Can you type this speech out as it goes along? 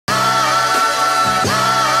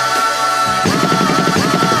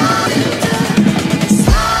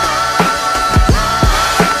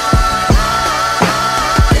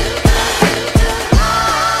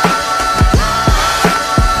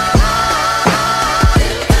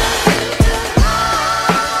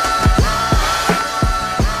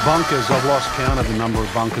bunkers, I've lost count of the number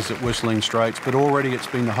of bunkers at Whistling Straits, but already it's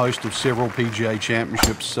been the host of several PGA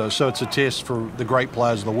championships, so it's a test for the great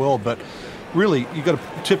players of the world. But really, you've got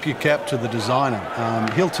to tip your cap to the designer.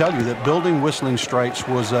 He'll tell you that building Whistling Straits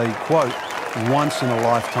was a, quote,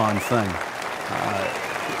 once-in-a-lifetime thing.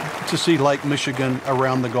 To see Lake Michigan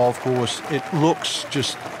around the golf course, it looks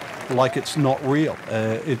just like it's not real.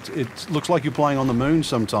 It looks like you're playing on the moon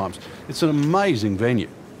sometimes. It's an amazing venue.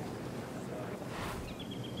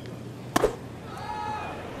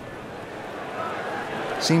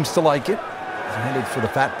 Seems to like it. Headed for the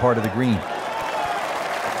fat part of the green.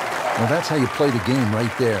 Well, that's how you play the game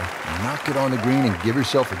right there. Knock it on the green and give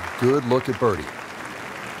yourself a good look at birdie.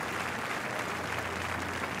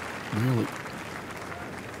 Really.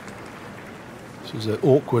 This is an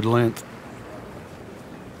awkward length.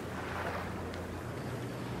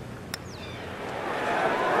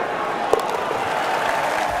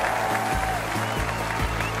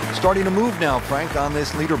 Starting to move now, Frank, on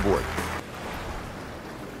this leaderboard.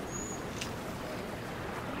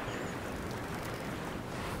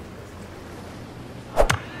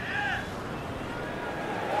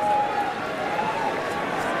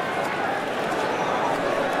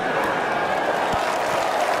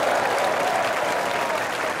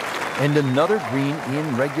 And another green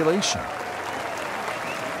in regulation.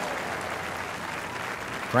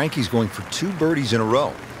 Frankie's going for 2 birdies in a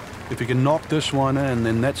row. If he can knock this one in,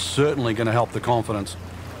 then that's certainly going to help the confidence.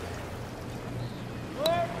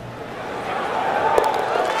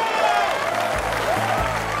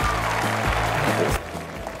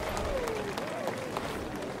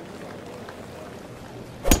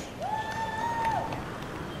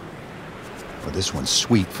 Well, this one's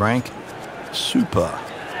sweet, Frank. Super.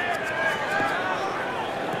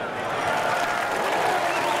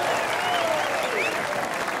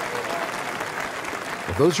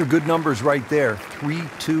 Those are good numbers right there.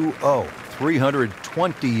 320,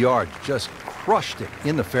 320 yards. Just crushed it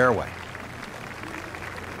in the fairway.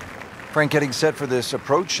 Frank, getting set for this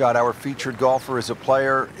approach shot. Our featured golfer is a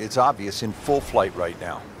player, it's obvious, in full flight right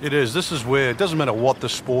now. It is. This is where it doesn't matter what the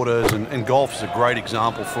sport is, and golf is a great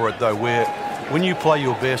example for it, though, where when you play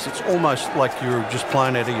your best, it's almost like you're just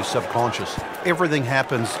playing out of your subconscious. Everything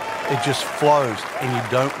happens, it just flows, and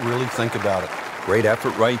you don't really think about it. Great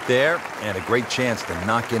effort right there, and a great chance to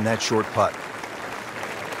knock in that short putt.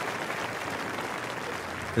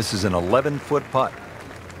 This is an 11-foot putt.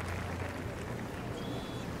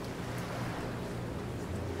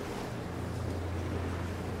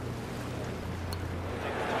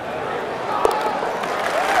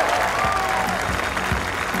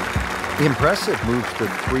 Impressive. Moves to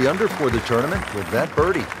 3 under for the tournament with that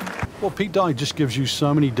birdie. Well, Pete Dye just gives you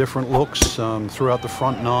so many different looks throughout the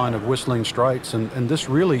front 9 of Whistling Straits, and this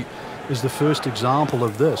really is the first example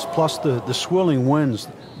of this, plus the swirling winds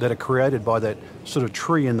that are created by that sort of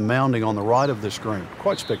tree in the mounding on the right of this green.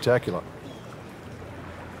 Quite spectacular.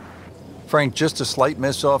 Frank, just a slight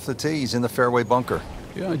miss off the tee. He's in the fairway bunker.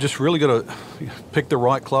 Yeah, just really got to pick the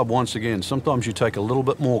right club once again. Sometimes you take a little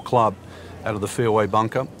bit more club out of the fairway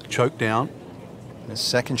bunker, choke down. His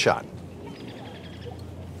second shot.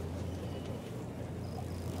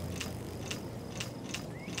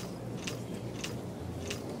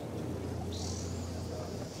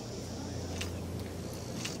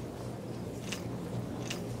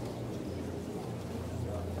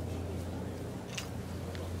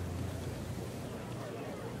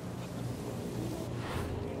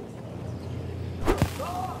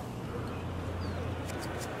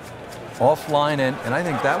 Offline, and I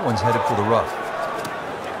think that one's headed for the rough.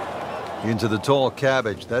 Into the tall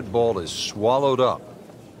cabbage. That ball is swallowed up.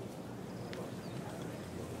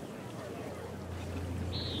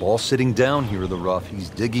 Ball sitting down here in the rough.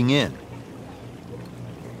 He's digging in.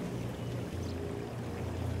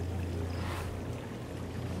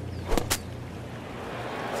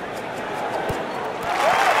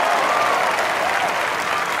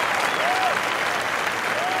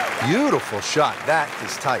 Beautiful shot. That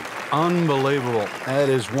is tight. Unbelievable. That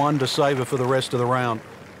is one to savor for the rest of the round.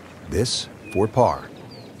 This for par.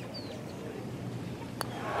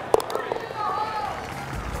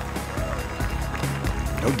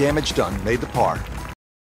 No damage done. Made the par.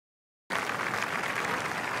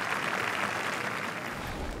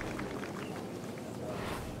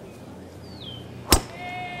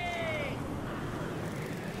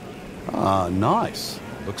 Ah, nice.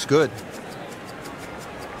 Looks good.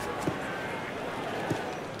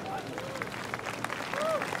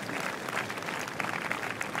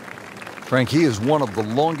 Frank, he is one of the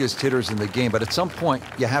longest hitters in the game, but at some point,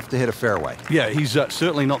 you have to hit a fairway. Yeah, he's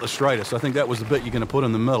certainly not the straightest. I think that was the bit you're going to put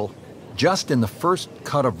in the middle. Just in the first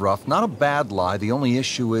cut of rough. Not a bad lie. The only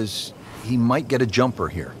issue is he might get a jumper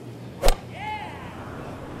here.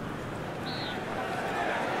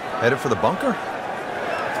 Headed for the bunker?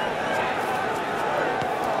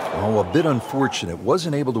 Oh, a bit unfortunate.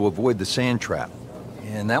 Wasn't able to avoid the sand trap.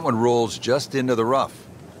 And that one rolls just into the rough.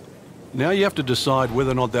 Now you have to decide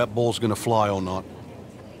whether or not that ball's going to fly or not.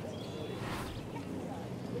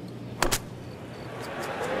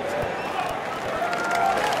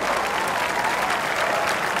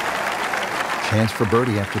 Chance for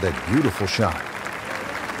birdie after that beautiful shot.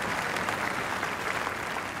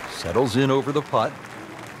 Settles in over the putt.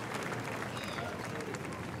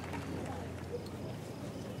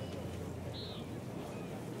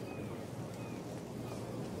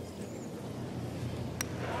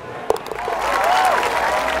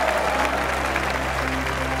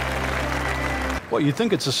 Well, you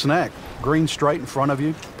think it's a snack. Green straight in front of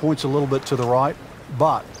you, points a little bit to the right,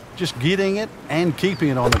 but just getting it and keeping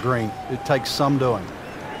it on the green, it takes some doing.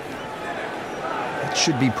 That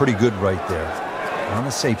should be pretty good right there. On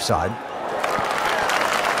the safe side.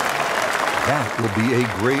 That will be a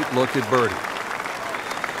great look at birdie.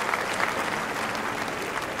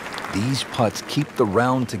 These putts keep the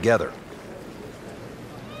round together.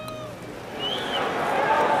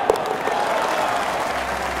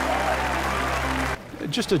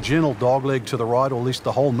 Just a gentle dogleg to the right, or at least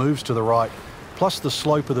the hole moves to the right, plus the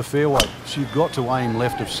slope of the fairway, so you've got to aim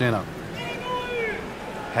left of center.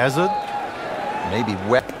 Hazard. Maybe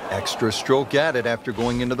wet. Extra stroke at it after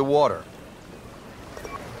going into the water.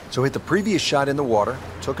 So hit the previous shot in the water,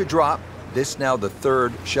 took a drop. This now the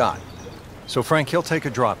third shot. So Frank, he'll take a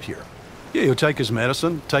drop here. Yeah, he'll take his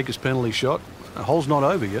medicine, take his penalty shot. The hole's not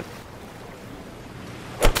over yet.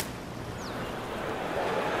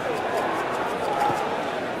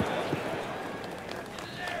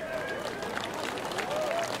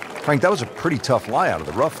 Frank, that was a pretty tough lie out of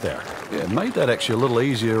the rough there. Yeah, it made that actually a little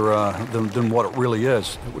easier than what it really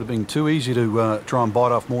is. It would have been too easy to try and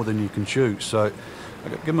bite off more than you can chew. So I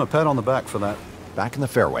got to give him a pat on the back for that. Back in the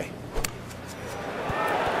fairway.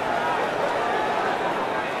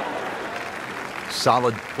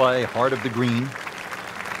 Solid play, heart of the green.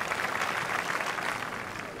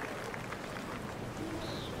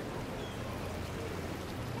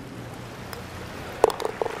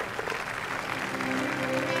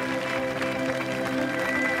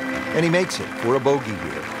 And he makes it for a bogey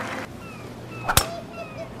here.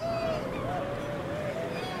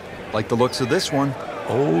 Like the looks of this one.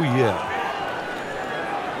 Oh, yeah.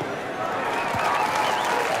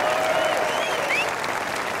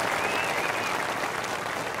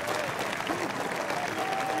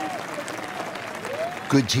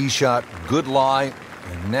 Good tee shot, good lie,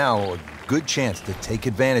 and now a good chance to take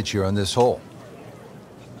advantage here on this hole.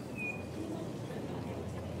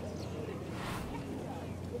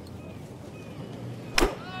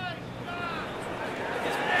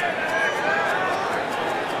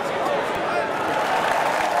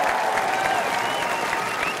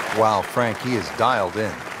 Wow, Frank, he is dialed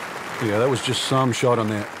in. Yeah, that was just some shot on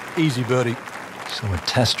that. Easy birdie. So a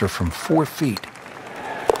tester from 4 feet.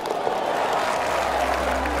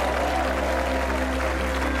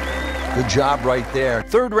 Good job right there.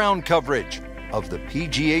 Third round coverage of the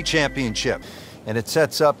PGA Championship. And it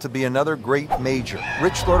sets up to be another great major.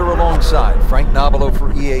 Rich Slaughter alongside Frank Nobilo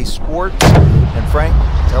for EA Sports. And Frank,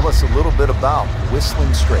 tell us a little bit about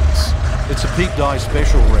Whistling Straits. It's a Pete Dye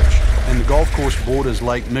special, Rich. And the golf course borders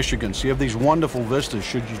Lake Michigan, so you have these wonderful vistas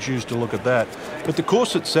should you choose to look at that. But the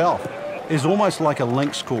course itself is almost like a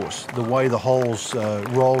links course, the way the holes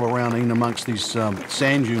roll around in amongst these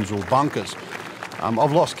sand dunes or bunkers.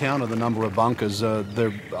 I've lost count of the number of bunkers.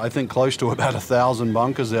 There, I think, close to about 1,000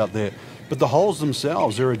 bunkers out there. But the holes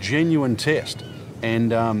themselves are a genuine test,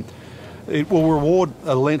 and it will reward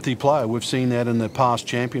a lengthy play. We've seen that in the past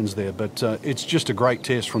champions there, but it's just a great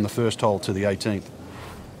test from the first hole to the 18th.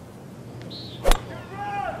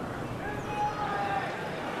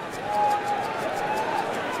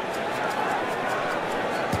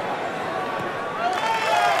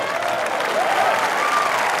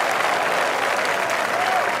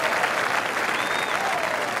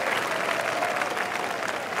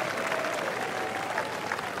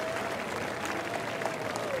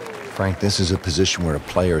 Frank, this is a position where a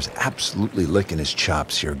player is absolutely licking his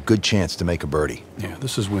chops here. Good chance to make a birdie. Yeah,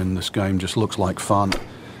 this is when this game just looks like fun.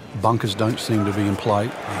 Bunkers don't seem to be in play.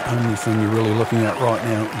 The only thing you're really looking at right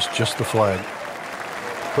now is just the flag.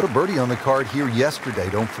 Put a birdie on the card here yesterday,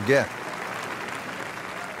 don't forget.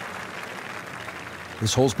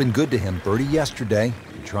 This hole's been good to him. Birdie yesterday,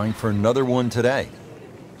 trying for another one today.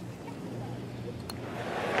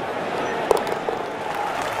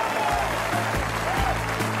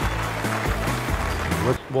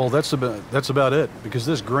 Well, that's about it, because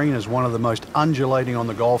this green is one of the most undulating on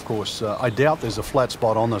the golf course. I doubt there's a flat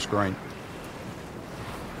spot on this green.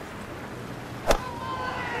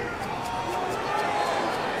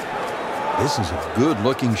 This is a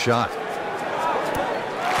good-looking shot.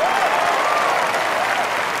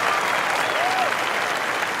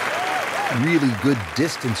 Really good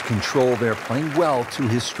distance control there, playing well to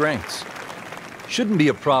his strengths. Shouldn't be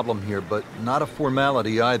a problem here, but not a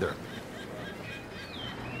formality either.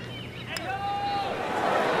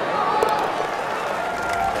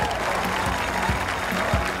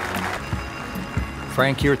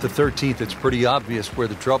 Frank, here at the 13th, it's pretty obvious where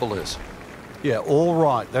the trouble is. Yeah, all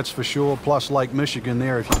right, that's for sure, plus Lake Michigan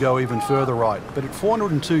there if you go even further right. But at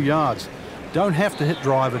 402 yards, don't have to hit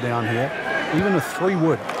driver down here. Even a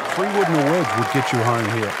three-wood and a wedge would get you home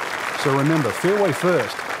here. So remember, fairway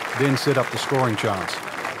first, then set up the scoring chance.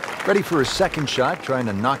 Ready for his second shot, trying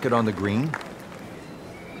to knock it on the green.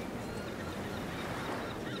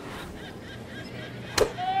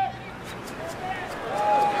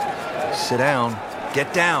 Sit down,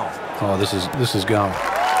 get down. Oh, this is going.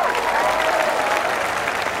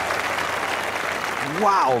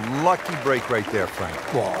 Wow, lucky break right there,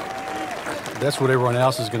 Frank. Well, that's what everyone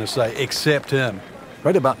else is going to say, except him.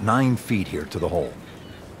 Right about 9 feet here to the hole.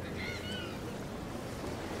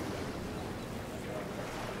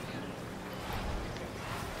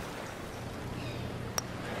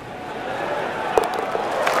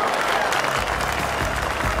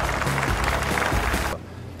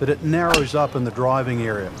 But it narrows up in the driving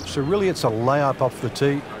area. So really it's a layup off the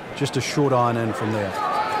tee, just a short iron in from there.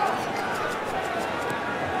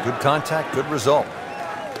 Good contact, good result.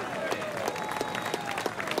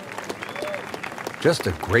 Just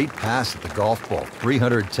a great pass at the golf ball,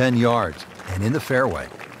 310 yards, and in the fairway.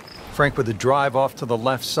 Frank, with the drive off to the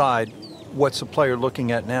left side, what's the player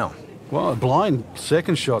looking at now? Well, a blind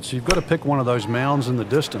second shot, so you've got to pick one of those mounds in the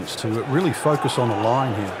distance to really focus on the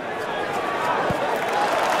line here.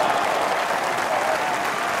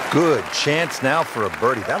 Good chance now for a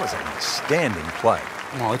birdie. That was an outstanding play.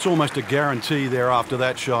 Well, it's almost a guarantee there after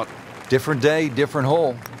that shot. Different day, different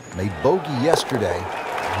hole. Made bogey yesterday.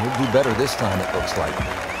 He'll do better this time, it looks like.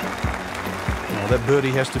 Well, that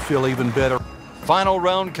birdie has to feel even better. Final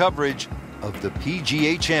round coverage of the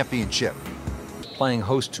PGA Championship. Playing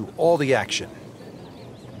host to all the action.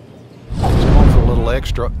 He's going for a little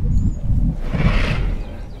extra.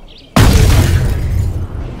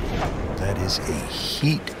 That is a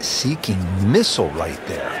heat-seeking missile right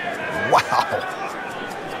there. Wow.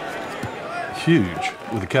 Huge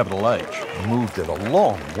with a capital H. Moved it a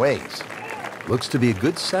long ways. Looks to be a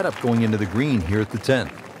good setup going into the green here at the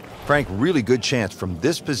 10th. Frank, really good chance from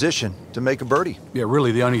this position to make a birdie. Yeah,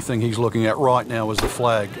 really the only thing he's looking at right now is the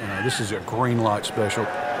flag. This is a green light special.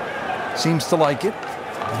 Seems to like it.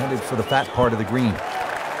 Headed for the fat part of the green.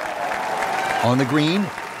 On the green,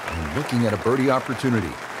 and looking at a birdie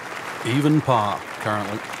opportunity. Even par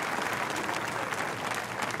currently.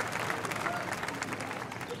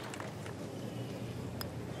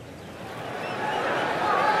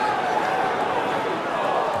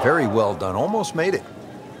 Very well done. Almost made it.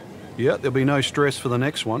 Yeah, there'll be no stress for the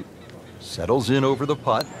next one. Settles in over the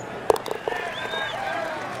putt.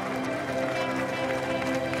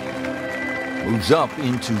 Moves up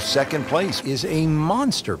into second place. Is a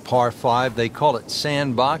monster par 5. They call it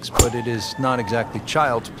sandbox, but it is not exactly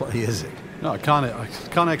child's play, is it? No, I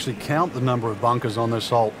can't actually count the number of bunkers on this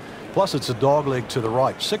hole. Plus, it's a dogleg to the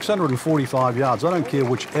right. 645 yards. I don't care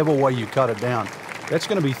whichever way you cut it down. That's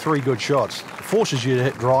going to be 3 good shots. It forces you to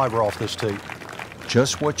hit driver off this tee.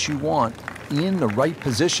 Just what you want in the right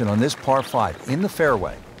position on this par 5 in the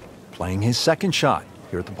fairway. Playing his second shot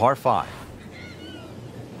here at the par 5.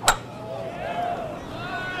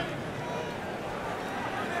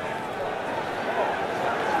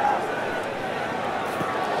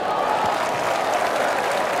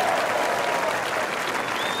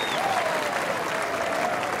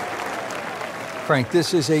 Frank,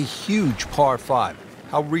 this is a huge par 5.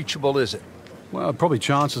 How reachable is it? Well, probably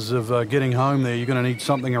chances of getting home there, you're going to need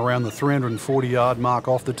something around the 340-yard mark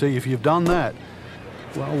off the tee. If you've done that,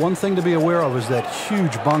 well, one thing to be aware of is that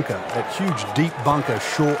huge bunker, that huge deep bunker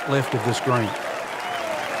short left of this green.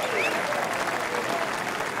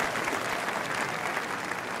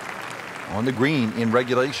 On the green in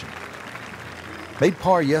regulation. Made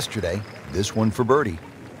par yesterday. This one for birdie.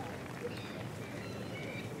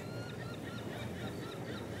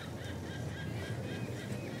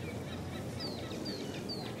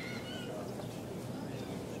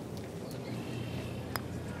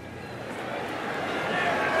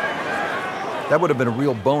 That would have been a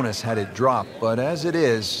real bonus had it dropped, but as it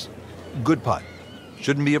is, good putt.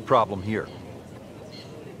 Shouldn't be a problem here.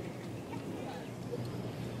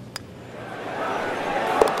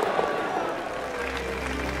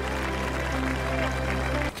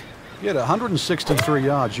 Yeah, at 163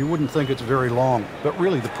 yards, you wouldn't think it's very long, but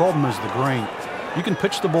really the problem is the green. You can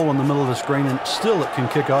pitch the ball in the middle of the screen and still it can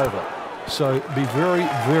kick over. So be very,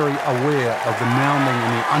 very aware of the mounding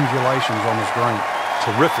and the undulations on this green.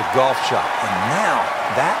 Terrific golf shot. And now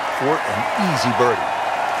that for an easy birdie.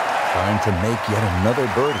 Trying to make yet another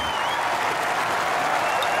birdie.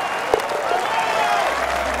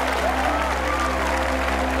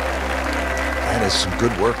 That is some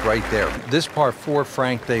good work right there. This par 4,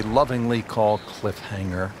 Frank, they lovingly call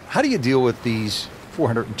cliffhanger. How do you deal with these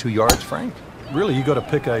 402 yards, Frank? Really, you got to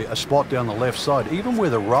pick a spot down the left side. Even where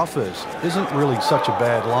the rough isn't really such a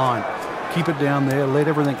bad line. Keep it down there, let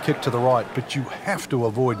everything kick to the right, but you have to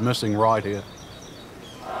avoid missing right here.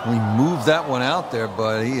 We moved that one out there,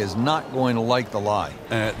 but he is not going to like the lie.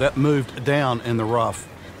 That moved down in the rough.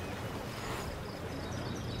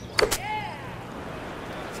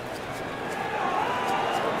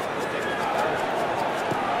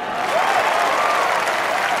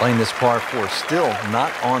 Playing this par 4, still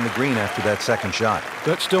not on the green after that second shot.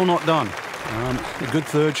 That's still not done. A good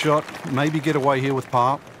third shot, maybe get away here with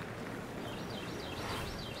par.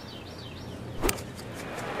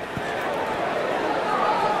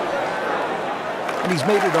 And he's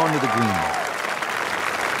made it onto the green.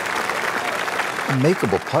 A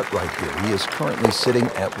makeable putt right here. He is currently sitting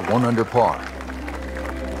at 1 under par.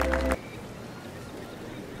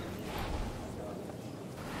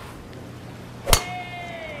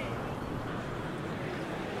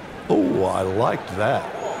 Oh, I liked that.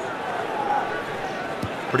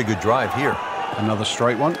 Pretty good drive here. Another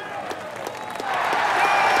straight one.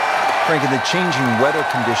 Frank, in the changing weather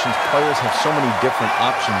conditions, players have so many different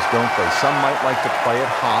options, don't they? Some might like to play it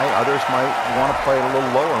high, others might want to play it a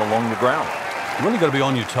little lower along the ground. You really got to be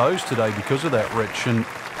on your toes today because of that, Rich, and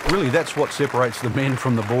really that's what separates the men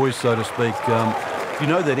from the boys, so to speak. You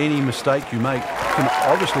know that any mistake you make can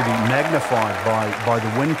obviously be magnified by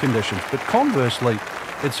the wind conditions, but conversely,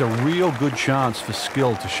 it's a real good chance for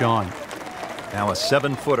skill to shine. Now a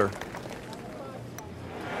 7-footer.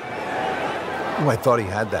 Oh, I thought he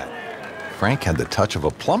had that. Frank had the touch of a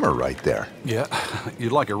plumber right there. Yeah,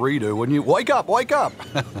 you'd like a redo, wouldn't you? Wake up, wake up!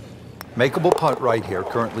 Makeable putt right here,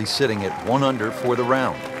 currently sitting at 1 under for the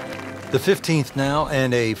round. The 15th now,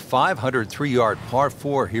 and a 503-yard par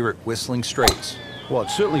 4 here at Whistling Straits. Well,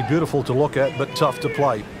 it's certainly beautiful to look at, but tough to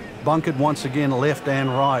play. Bunkered once again, left and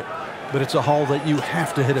right. But it's a hole that you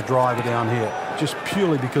have to hit a driver down here, just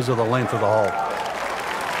purely because of the length of the hole.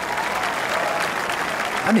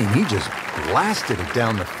 I mean, he just blasted it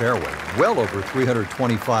down the fairway, well over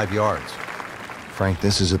 325 yards. Frank,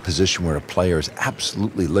 this is a position where a player is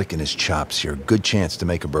absolutely licking his chops here. Good chance to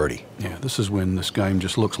make a birdie. Yeah, this is when this game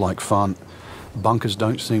just looks like fun. Bunkers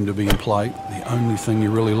don't seem to be in play. The only thing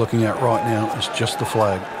you're really looking at right now is just the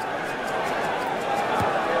flag.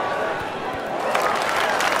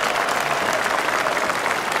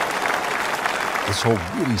 This hole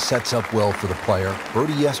really sets up well for the player.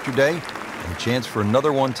 Birdie yesterday, and a chance for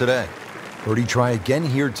another one today. Birdie try again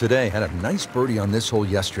here today. Had a nice birdie on this hole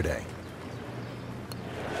yesterday.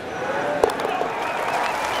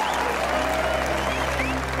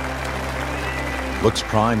 Looks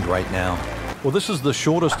primed right now. Well, this is the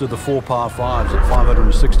shortest of the 4 par 5s at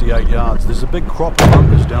 568 yards. There's a big crop of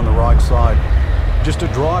bunkers down the right side. Just a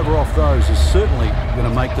driver off those is certainly going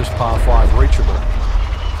to make this par 5 reachable.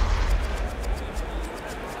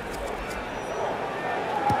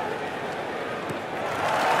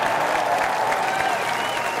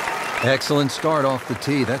 Excellent start off the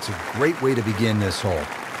tee. That's a great way to begin this hole.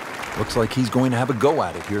 Looks like he's going to have a go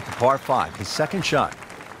at it here at the par 5, his second shot.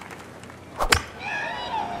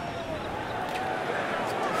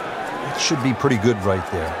 It should be pretty good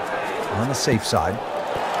right there. On the safe side.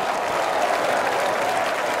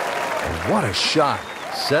 And what a shot.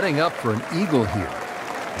 Setting up for an eagle here.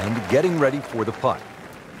 And getting ready for the putt.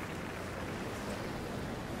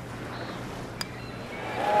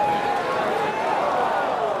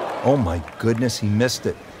 Oh my goodness, he missed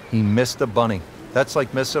it. He missed a bunny. That's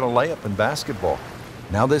like missing a layup in basketball.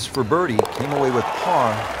 Now this for birdie, came away with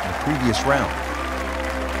par in the previous round.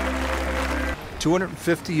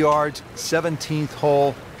 250 yards, 17th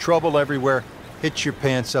hole, trouble everywhere. Hit your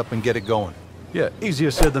pants up and get it going. Yeah,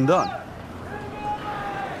 easier said than done.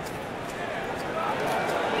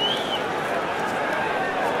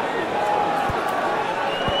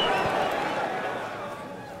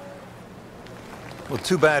 Well,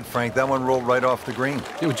 too bad, Frank. That one rolled right off the green.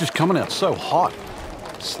 It was just coming out so hot.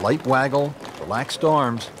 Slight waggle, relaxed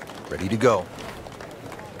arms, ready to go.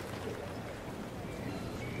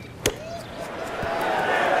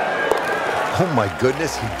 Oh my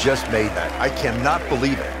goodness, he just made that. I cannot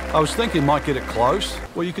believe it. I was thinking he might get it close.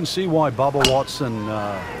 Well, you can see why Bubba Watson,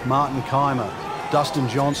 Martin Keimer, Dustin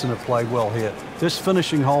Johnson have played well here. This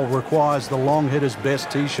finishing hole requires the long hitter's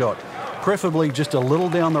best tee shot, preferably just a little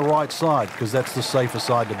down the right side, because that's the safer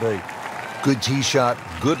side to be. Good tee shot,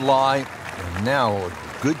 good lie, and now a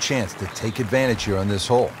good chance to take advantage here on this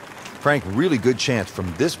hole. Frank, really good chance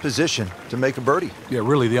from this position to make a birdie. Yeah,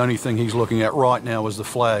 really the only thing he's looking at right now is the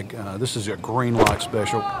flag. This is a green light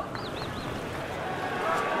special.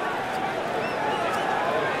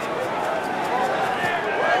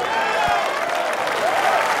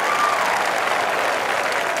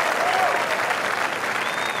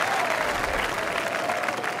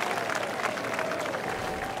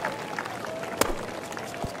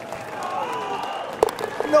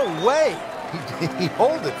 No way! He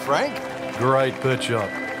holed it, Frank. Great pitch up.